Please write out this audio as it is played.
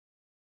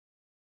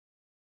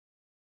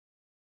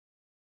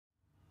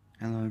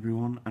Hello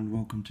everyone, and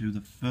welcome to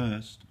the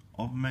first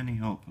of many,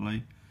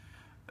 hopefully,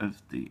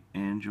 of the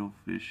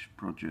Angelfish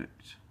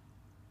project.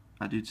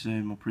 I did say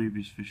in my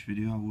previous fish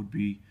video I would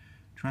be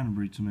trying to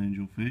breed some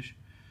angelfish.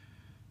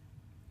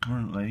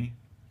 Currently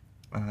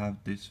I have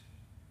this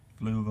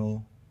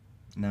Fluval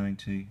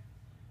 90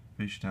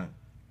 fish tank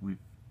with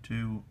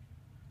 2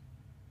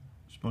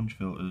 sponge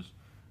filters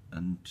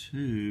and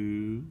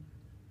 2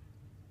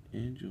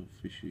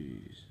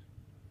 angelfishes.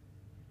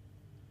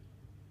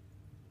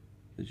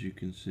 As you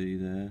can see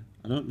there.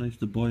 I don't know if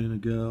the boy and a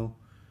girl.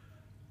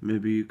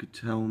 Maybe you could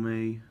tell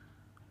me.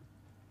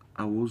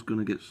 I was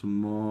going to get some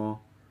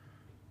more,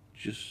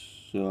 just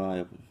so I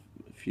have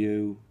a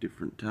few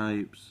different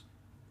types.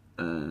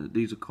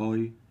 These are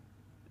koi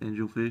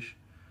angelfish,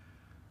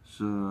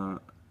 so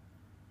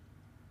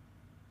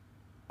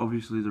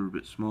obviously they're a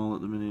bit small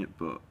at the minute,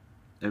 but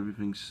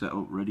everything's set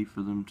up ready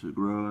for them to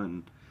grow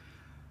and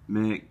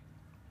make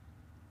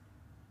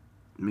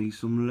me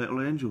some little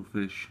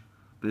angelfish.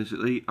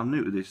 Basically, I'm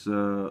new to this,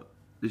 so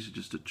this is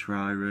just a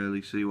try,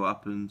 really, see what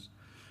happens.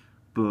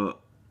 But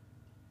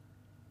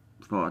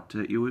thought I'd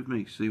take you with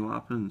me, see what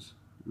happens.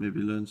 Maybe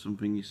learn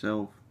something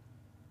yourself.